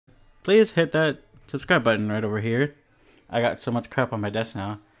please hit that subscribe button right over here. I got so much crap on my desk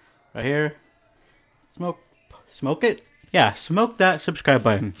now. Right here. Smoke it? Yeah, smoke that subscribe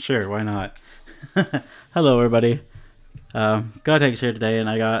button. Sure, why not? Hello, everybody. Godhead's here today, and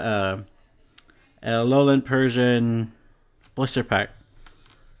I got a Lowland Persian blister pack.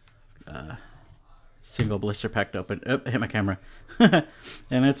 Single blister pack to open. Oh, hit my camera. And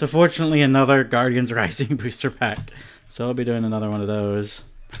it's unfortunately another Guardians Rising booster pack. So I'll be doing another one of those.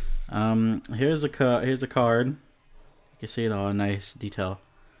 Here's the card. You can see it all in nice detail.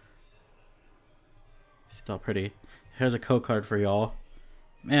 It's all pretty. Here's a code card for y'all.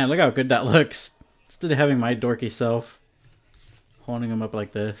 Man, look how good that looks. Instead of having my dorky self holding them up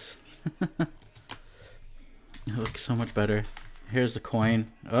like this. It looks so much better. Here's the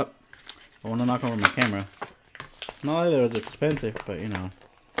coin. Oh, I want to knock over my camera. Not that it was expensive, but you know.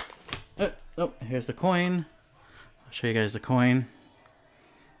 Oh, here's the coin. I'll show you guys the coin.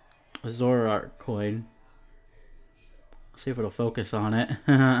 A Zoroark coin. See if it'll focus on it.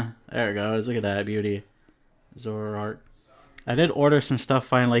 There it goes. Look at that beauty. Zoroark. I did order some stuff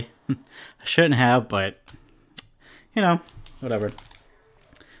finally. I shouldn't have, but you know, whatever.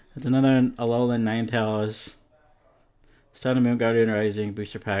 It's another Alolan Ninetales Sun&Moon Guardian Rising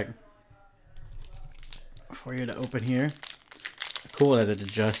booster pack for you to open here. Cool that it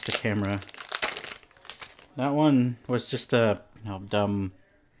adjusts the camera. That one was just a dumb.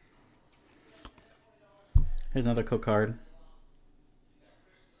 Here's another code card.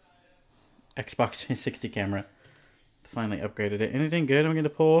 Xbox 360 camera. Finally upgraded it. Anything good I'm gonna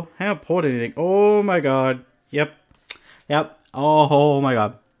pull? I haven't pulled anything. Oh my god. Yep. Oh my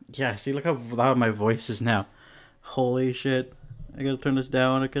god. Yeah, see, look how loud my voice is now. Holy shit. I gotta turn this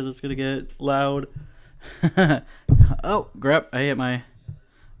down because it's gonna get loud. Oh, crap. I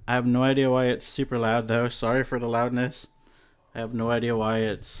have no idea why it's super loud though. Sorry for the loudness. I have no idea why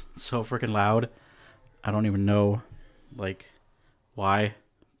it's so freaking loud. I don't even know, like, why,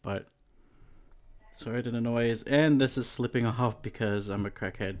 but sorry to the noise. And this is slipping off because I'm a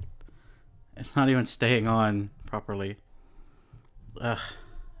crackhead. It's not even staying on properly.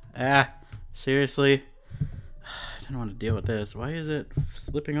 Seriously? I didn't want to deal with this. Why is it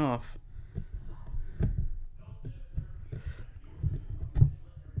slipping off?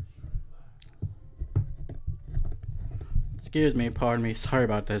 Excuse me, pardon me. Sorry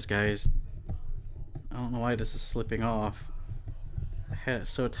about this, guys. I don't know why this is slipping off. I had it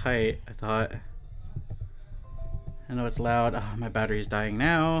so tight, I thought. I know it's loud. Oh, my battery's dying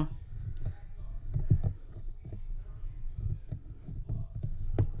now.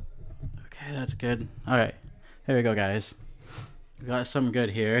 Okay, that's good. Alright, here we go, guys. We got something good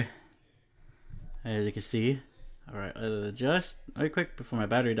here, as you can see. Alright, just right quick before my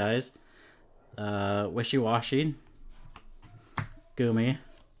battery dies. Wishy-Washy, Gumi,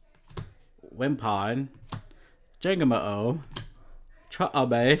 Wimpod, Jangamo-O,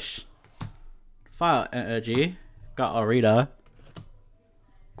 Trubbish, Fire Energy, got Arita,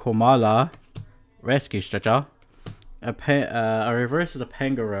 Komala, Rescue Stretcher, a reverse is a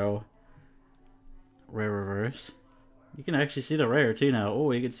Pangoro, rare reverse. You can actually see the rare too now.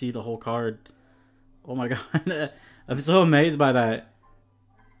 Oh, you can see the whole card. Oh my god, I'm so amazed by that.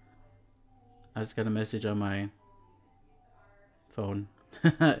 I just got a message on my phone.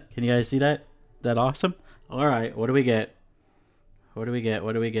 Can you guys see that? Is that awesome? Alright, what do we get? What do we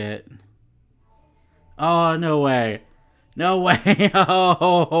get? Oh, no way. No way.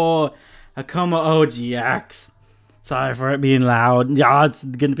 Oh, Akuma OGX. Sorry for it being loud. Yeah, it's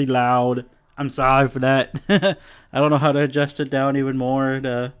gonna be loud. I'm sorry for that. I don't know how to adjust it down even more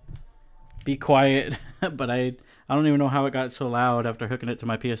to be quiet. But I don't even know how it got so loud after hooking it to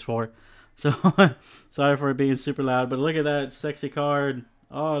my PS4. So, sorry for it being super loud. But look at that sexy card.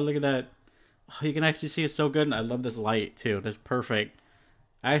 Oh, look at that. Oh, you can actually see it so good. And I love this light, too. That's perfect.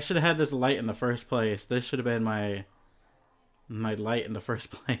 I should have had this light in the first place. This should have been my light in the first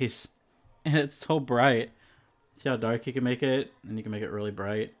place. And it's so bright. See how dark you can make it? And you can make it really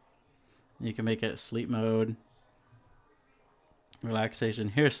bright. And you can make it sleep mode. Relaxation.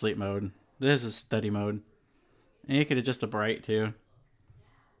 Here's sleep mode. This is study mode. And you can adjust the bright, too.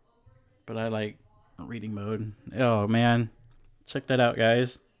 But I like reading mode. Oh, man. Check that out,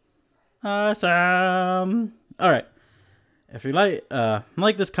 guys. Awesome. Alright. If you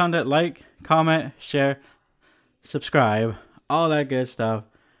like this content, like, comment, share, subscribe, all that good stuff.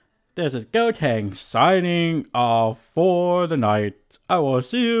 This is Gotang signing off for the night. I will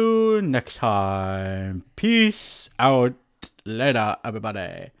see you next time. Peace out. Later,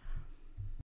 everybody.